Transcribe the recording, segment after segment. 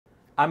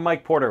I'm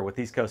Mike Porter with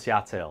East Coast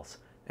Yacht Sales,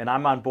 and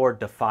I'm on board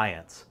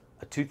Defiance,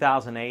 a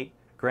 2008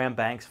 Grand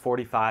Banks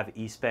 45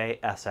 Eastbay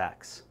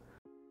SX.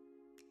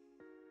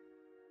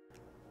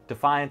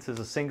 Defiance is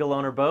a single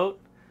owner boat.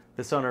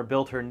 This owner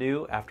built her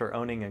new after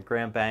owning a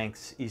Grand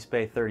Banks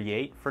Eastbay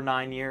 38 for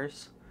 9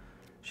 years.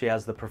 She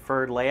has the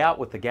preferred layout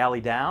with the galley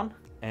down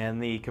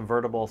and the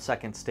convertible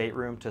second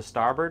stateroom to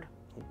starboard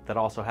that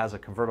also has a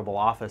convertible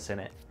office in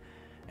it.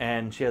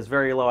 And she has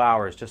very low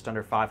hours, just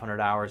under 500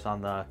 hours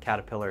on the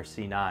Caterpillar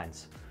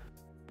C9s.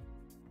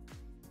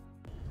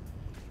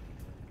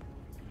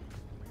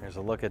 Here's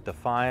a look at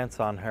Defiance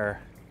on her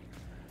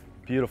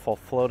beautiful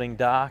floating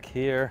dock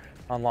here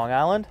on Long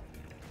Island.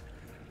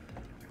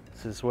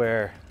 This is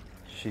where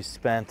she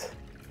spent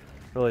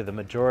really the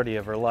majority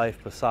of her life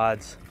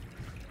besides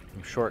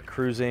some short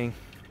cruising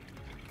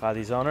by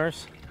these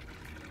owners.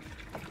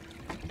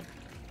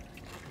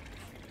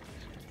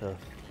 The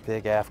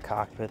big aft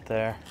cockpit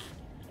there.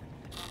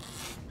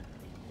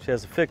 She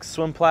has a fixed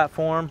swim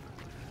platform.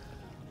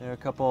 There are a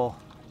couple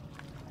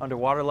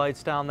underwater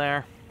lights down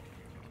there.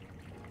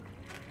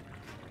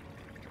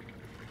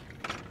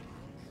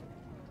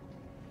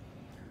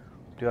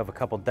 Do have a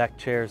couple deck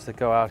chairs that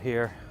go out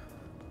here.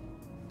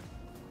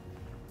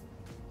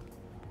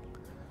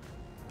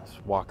 This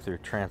walk-through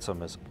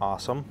transom is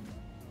awesome.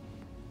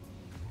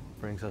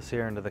 Brings us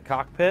here into the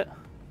cockpit.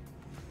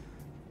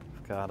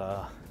 We've got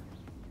a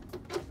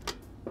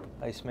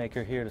ice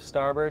maker here to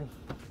starboard.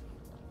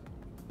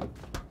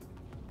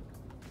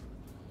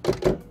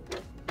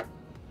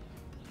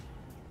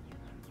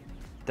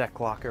 Deck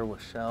locker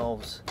with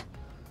shelves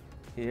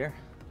here.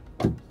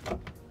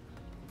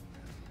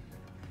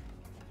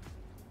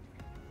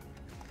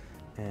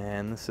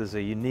 And this is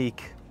a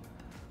unique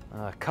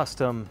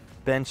custom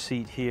bench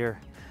seat here.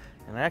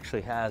 And it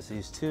actually has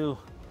these two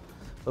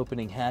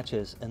opening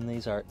hatches, and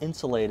these are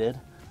insulated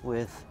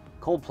with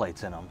cold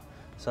plates in them.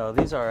 So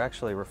these are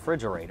actually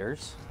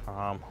refrigerators,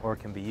 or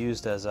can be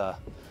used as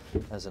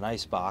an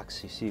ice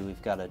box. You see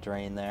we've got a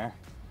drain there.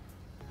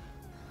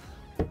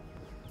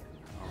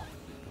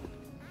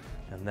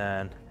 And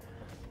then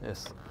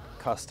this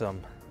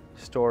custom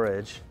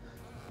storage.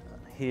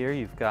 Here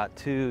you've got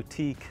two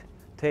teak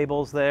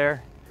tables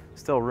there.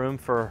 Still room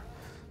for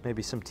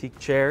maybe some teak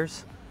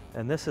chairs.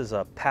 And this is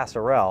a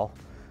passerelle,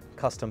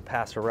 custom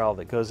passerelle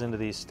that goes into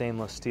these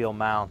stainless steel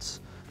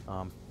mounts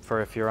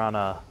for if you're on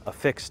a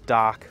fixed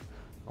dock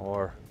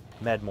or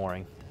med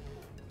mooring.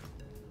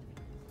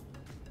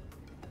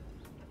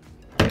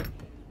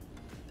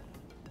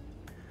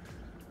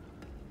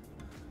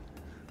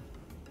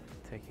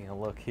 Taking a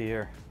look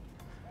here.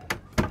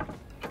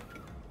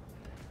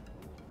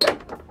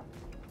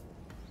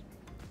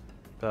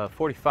 The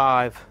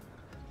 45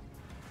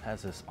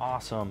 has this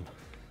awesome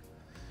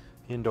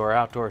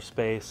indoor-outdoor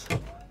space.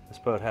 This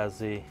boat has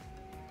the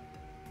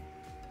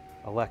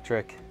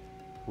electric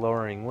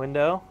lowering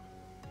window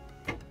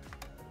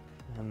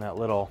and that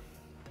little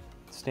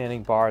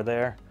standing bar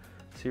there.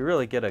 So you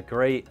really get a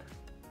great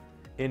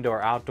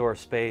indoor-outdoor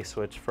space,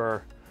 which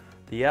for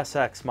the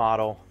SX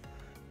model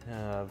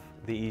of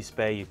the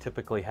Eastbay, you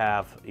typically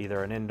have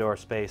either an indoor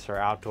space or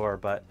outdoor,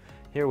 but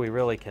here we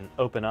really can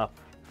open up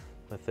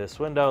with this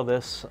window.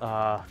 This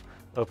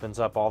opens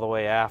up all the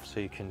way aft,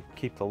 so you can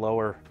keep the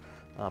lower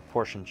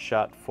portion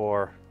shut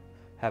for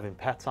having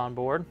pets on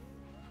board.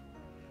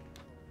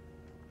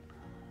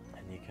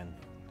 And you can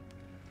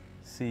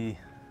see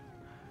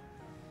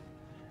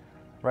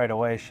right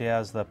away she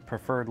has the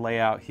preferred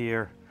layout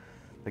here.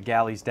 The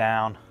galley's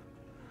down.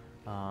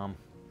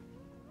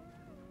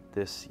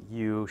 This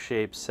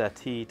U-shaped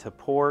settee to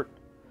port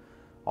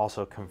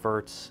also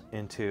converts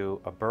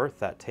into a berth.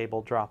 That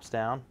table drops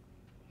down.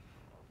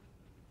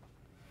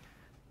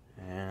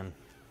 And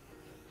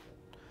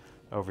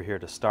over here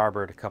to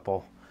starboard, a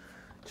couple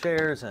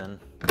chairs, and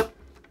the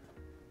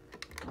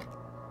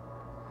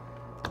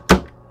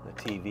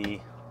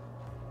TV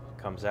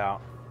comes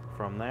out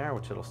from there,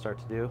 which it'll start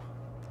to do.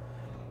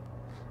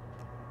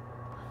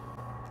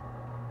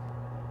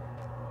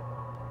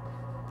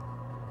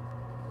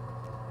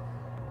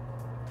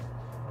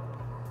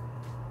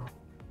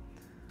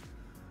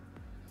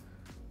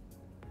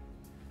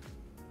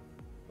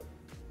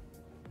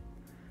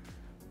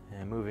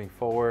 And moving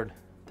forward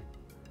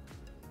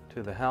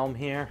to the helm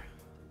here,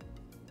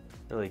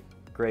 really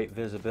great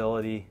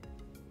visibility.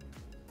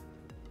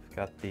 We've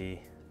got the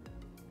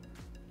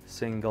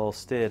single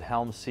stid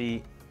helm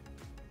seat,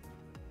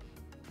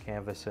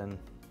 canvas in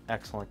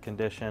excellent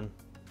condition.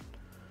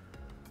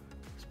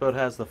 This boat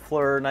has the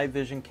FLIR night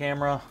vision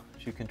camera,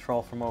 which you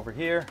control from over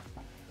here.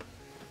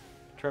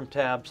 Trim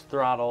tabs,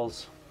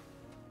 throttles,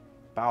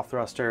 bow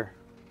thruster.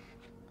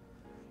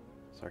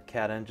 It's our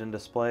Cat engine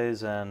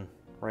displays and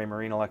Ray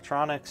Marine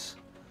electronics,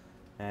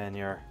 and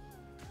your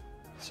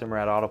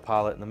Simrad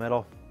autopilot in the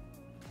middle.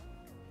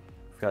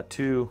 We've got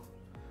two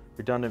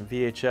redundant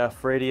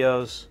VHF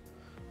radios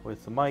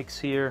with the mics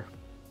here,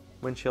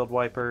 windshield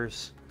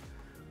wipers.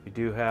 We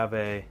do have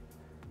a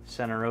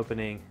center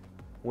opening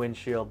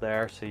windshield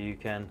there, so you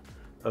can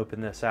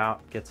open this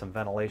out, get some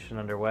ventilation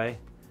underway,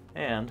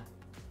 and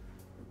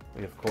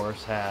we of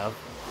course have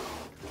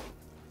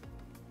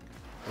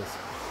this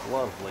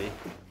lovely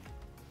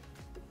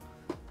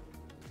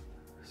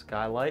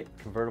skylight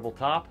convertible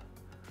top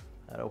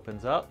that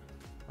opens up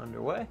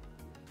underway.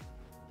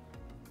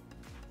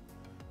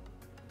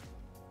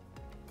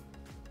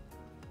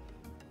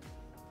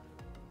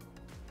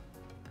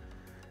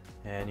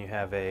 And you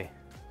have a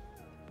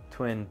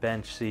twin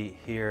bench seat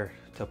here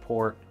to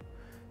port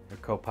your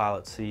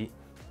co-pilot seat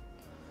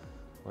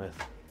with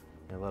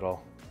your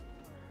little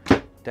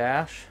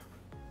dash.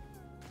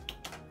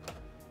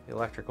 The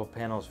electrical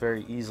panel is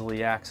very easily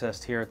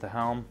accessed here at the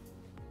helm.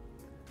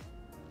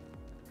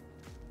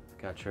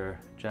 Got your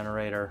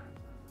generator,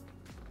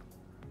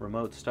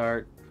 remote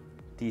start,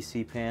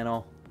 DC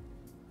panel,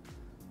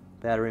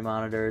 battery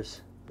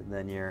monitors, and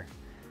then your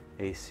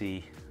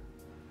AC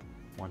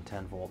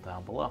 110 volt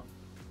down below.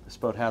 This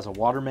boat has a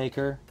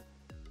watermaker.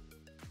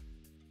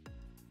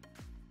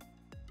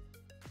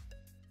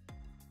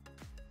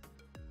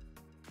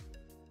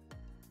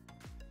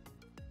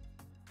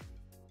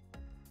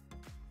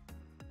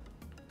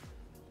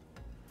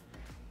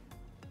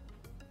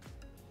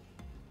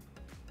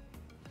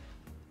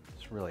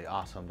 It's really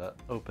awesome to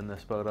open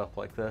this boat up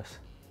like this.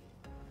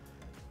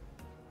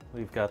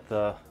 We've got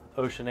the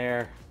ocean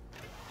air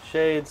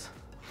shades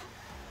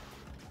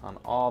on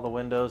all the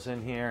windows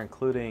in here,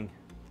 including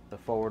the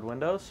forward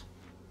windows.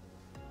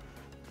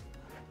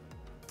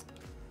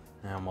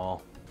 And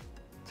we'll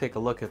take a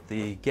look at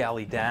the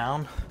galley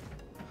down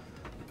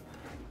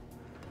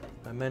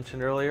I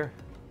mentioned earlier.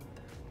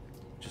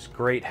 Just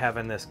great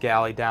having this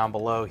galley down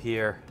below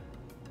here.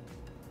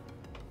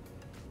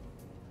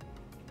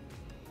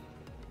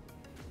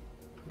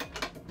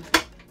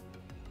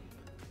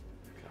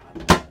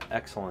 Got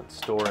excellent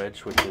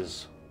storage, which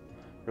is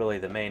really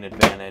the main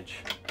advantage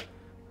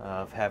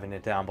of having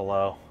it down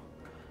below.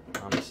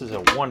 This is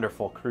a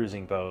wonderful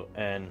cruising boat,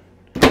 and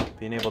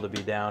being able to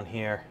be down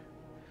here,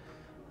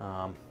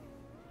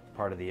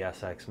 part of the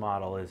SX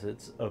model is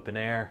it's open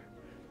air.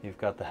 You've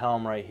got the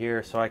helm right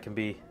here, so I can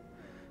be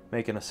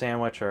making a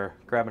sandwich or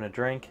grabbing a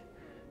drink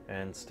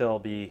and still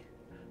be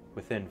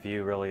within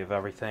view really of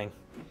everything.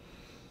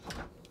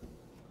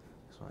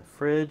 There's my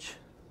fridge,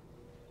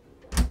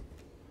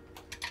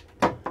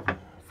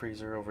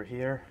 freezer over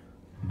here.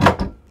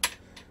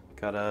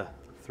 Got a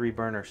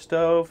 3-burner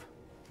stove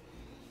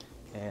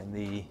and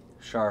the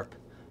Sharp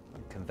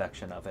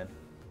convection oven.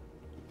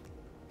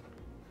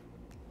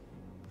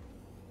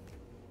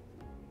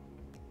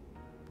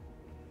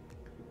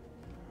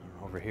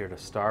 Over here to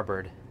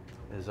starboard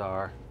is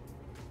our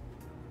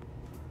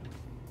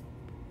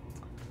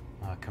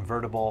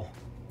convertible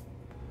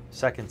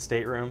second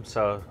stateroom,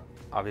 so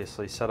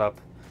obviously set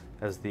up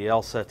as the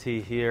L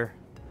settee here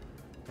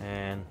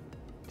and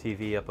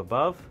TV up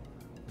above.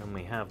 And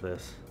we have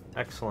this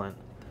excellent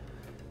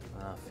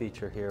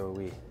feature here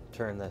where we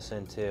turn this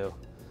into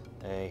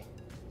an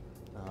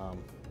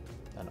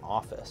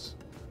office,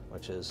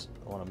 which is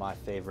one of my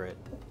favorite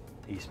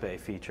Eastbay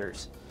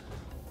features.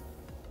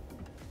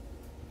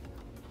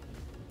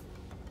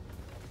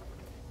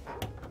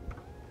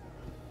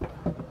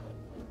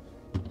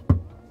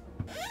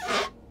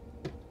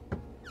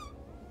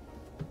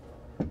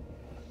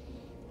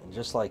 And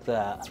just like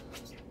that,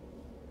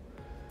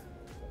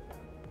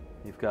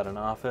 you've got an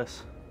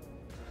office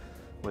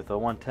with a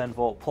 110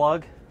 volt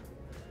plug,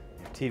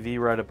 your TV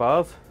right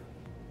above.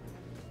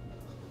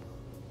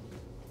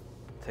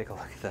 Take a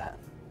look at that.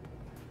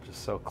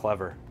 Just so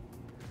clever.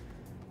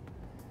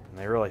 And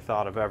they really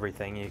thought of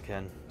everything. You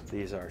can,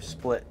 these are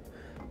split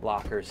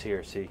lockers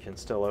here, so you can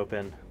still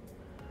open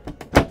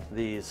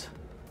these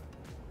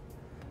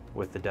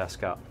with the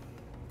desk up.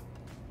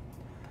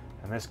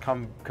 And this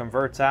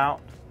converts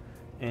out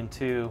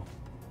into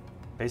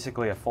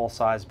basically a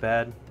full-size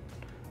bed.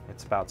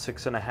 It's about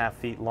 6.5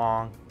 feet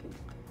long,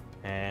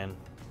 and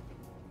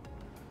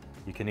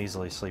you can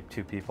easily sleep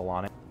 2 people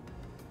on it.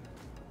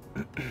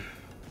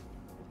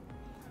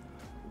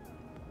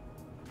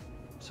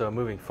 So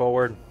moving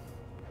forward,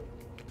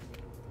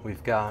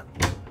 we've got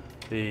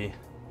the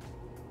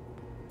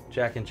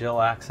Jack and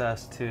Jill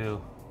access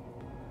to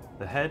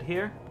the head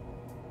here,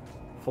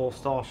 full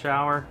stall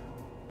shower,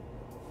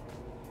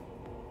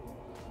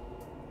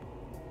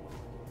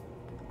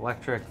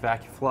 electric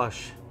vacuum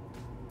flush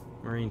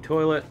marine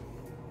toilet,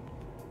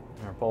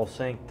 our bowl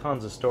sink,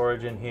 tons of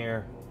storage in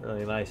here,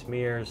 really nice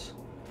mirrors,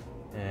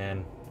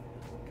 and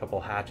a couple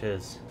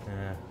hatches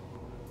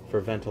for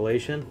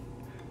ventilation.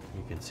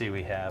 You can see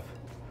we have,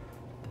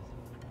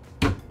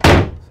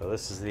 so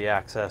this is the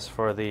access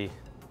for the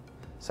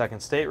second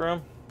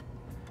stateroom.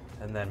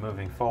 And then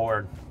moving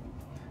forward,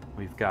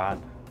 we've got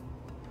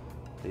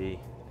the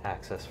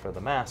access for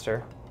the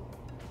master.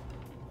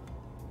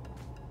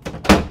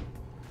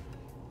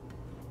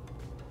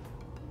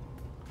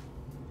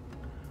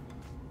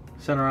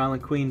 Center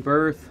island queen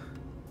berth,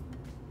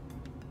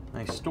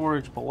 nice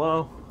storage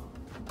below.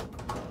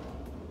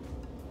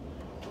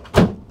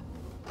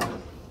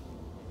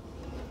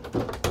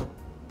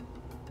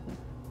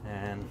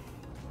 And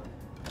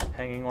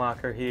hanging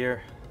locker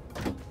here,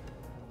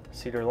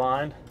 cedar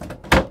lined.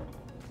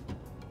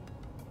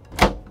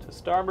 to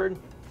starboard.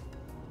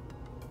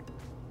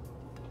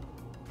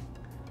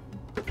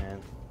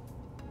 And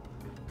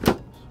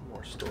some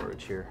more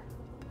storage here.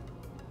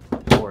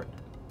 Port.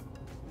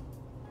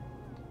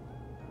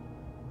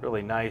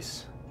 Really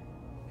nice,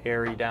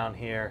 airy down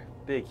here.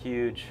 Big,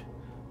 huge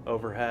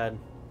overhead.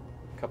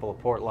 A couple of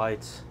port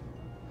lights.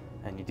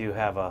 And you do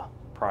have a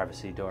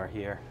privacy door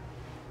here.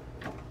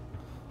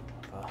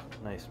 A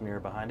nice mirror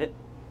behind it.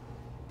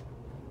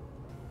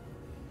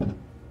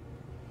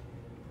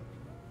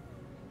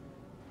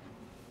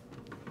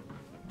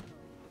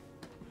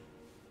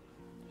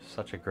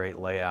 Such a great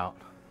layout.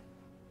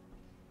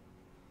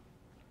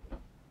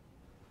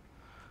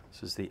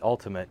 This is the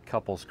ultimate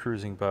couples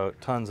cruising boat.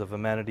 Tons of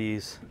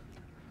amenities.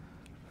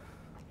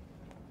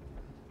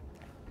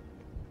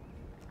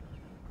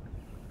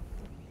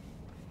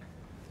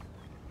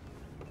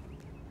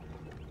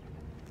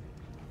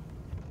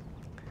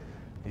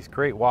 These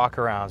great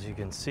walkarounds, you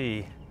can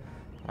see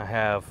I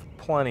have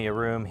plenty of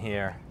room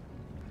here,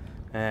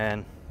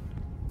 and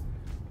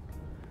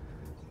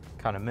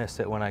kind of missed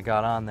it when I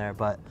got on there,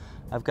 but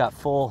I've got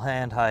full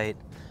hand height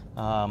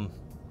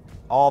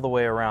all the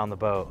way around the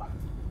boat.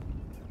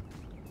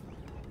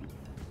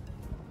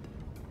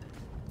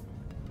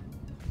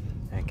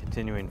 And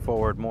continuing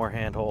forward, more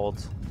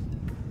handholds.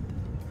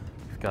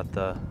 We've got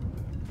the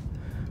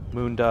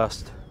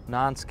Moondust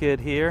non-skid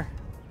here,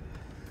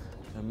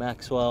 a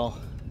Maxwell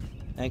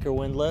anchor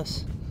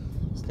windlass,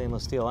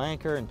 stainless steel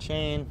anchor and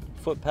chain,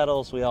 foot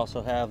pedals. We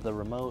also have the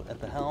remote at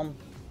the helm,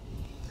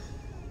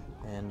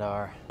 and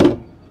our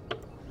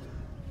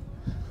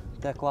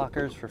deck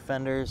lockers for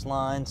fenders,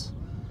 lines.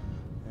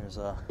 There's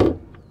a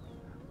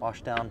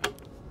wash down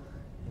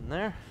in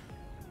there.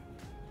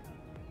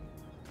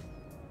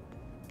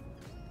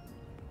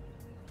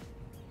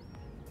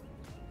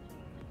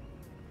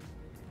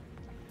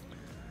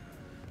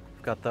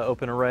 We've got the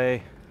open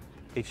array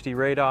HD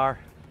radar,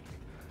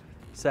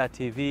 Sat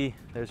TV.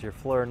 There's your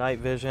FLIR night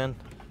vision.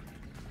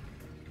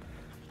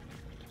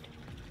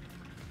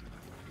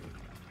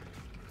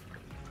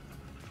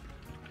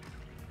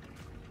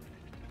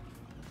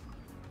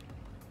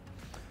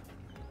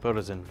 Boat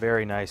is in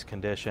very nice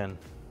condition.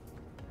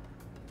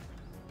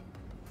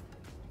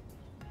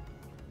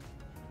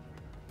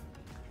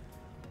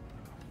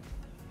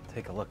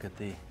 Take a look at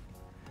the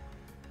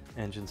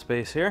engine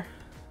space here.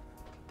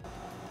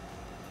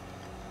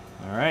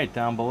 All right,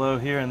 down below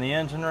here in the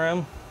engine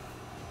room,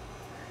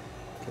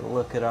 get a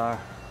look at our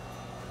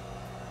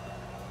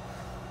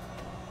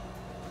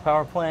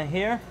power plant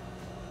here.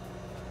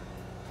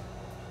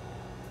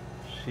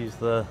 She's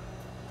the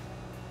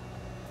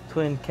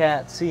Twin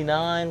Cat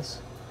C9s.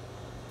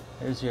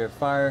 There's your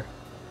fire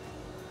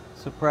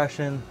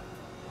suppression,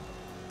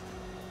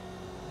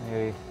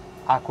 a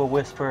Aqua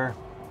Whisper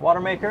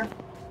watermaker,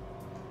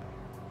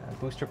 a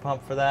booster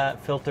pump for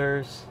that,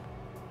 filters,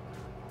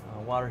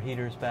 water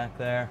heaters back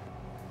there.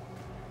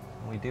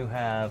 We do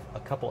have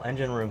a couple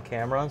engine room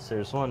cameras.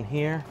 There's one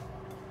here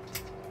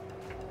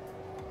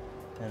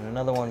and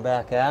another one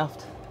back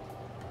aft.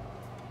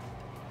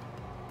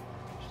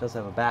 She does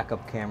have a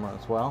backup camera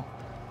as well.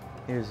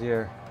 Here's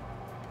your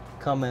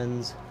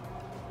Cummins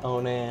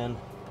Onan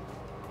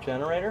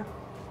generator.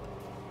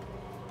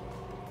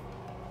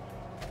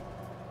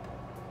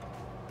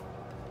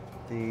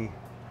 The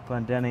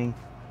Glendinning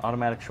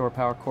automatic shore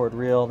power cord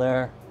reel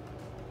there.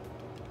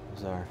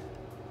 There's our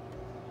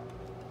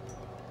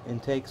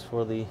intakes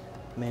for the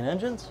main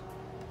engines.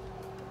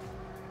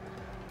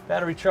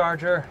 Battery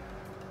charger,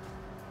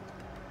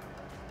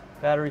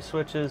 battery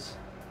switches,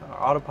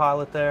 our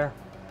autopilot there.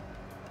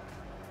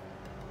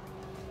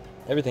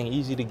 Everything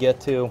easy to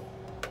get to,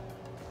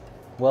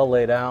 well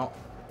laid out.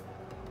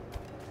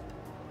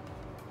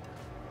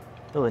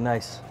 Really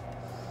nice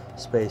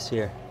space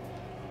here.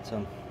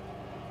 Some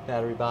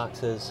battery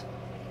boxes,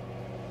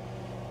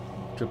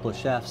 triplet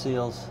shaft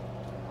seals,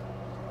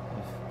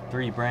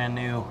 3 brand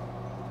new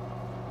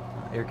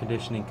air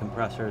conditioning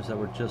compressors that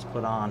were just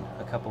put on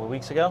a couple of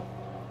weeks ago.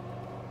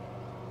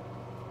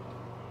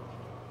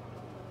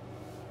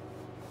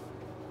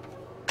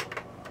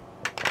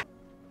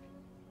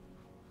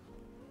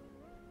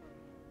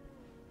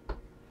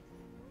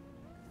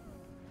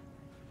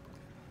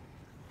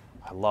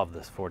 I love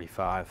this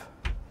 45.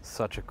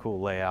 Such a cool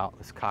layout.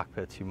 This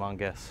cockpit's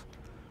humongous.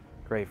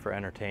 Great for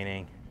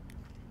entertaining.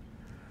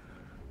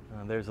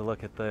 There's a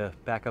look at the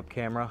backup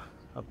camera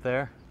up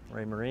there,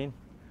 Ray Marine,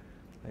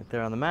 right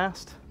there on the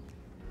mast.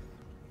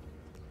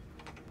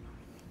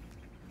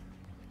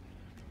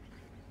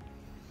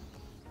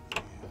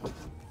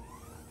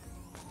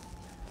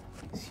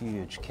 These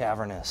huge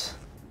cavernous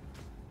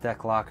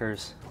deck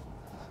lockers.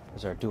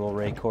 There's our dual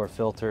Raycor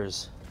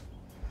filters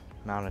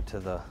mounted to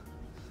the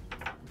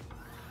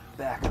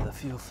back of the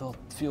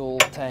fuel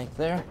tank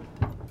there.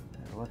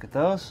 Have a look at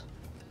those.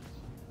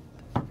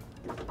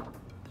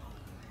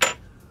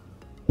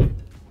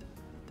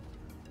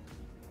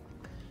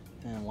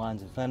 And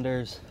lines and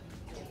fenders.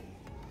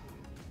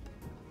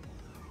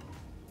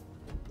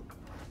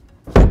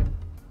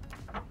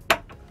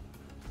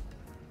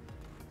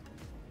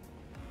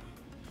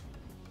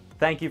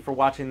 Thank you for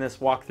watching this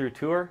walkthrough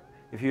tour.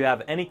 If you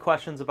have any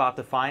questions about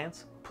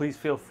Defiance, please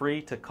feel free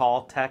to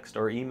call, text,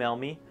 or email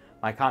me.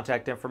 My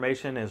contact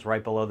information is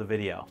right below the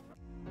video.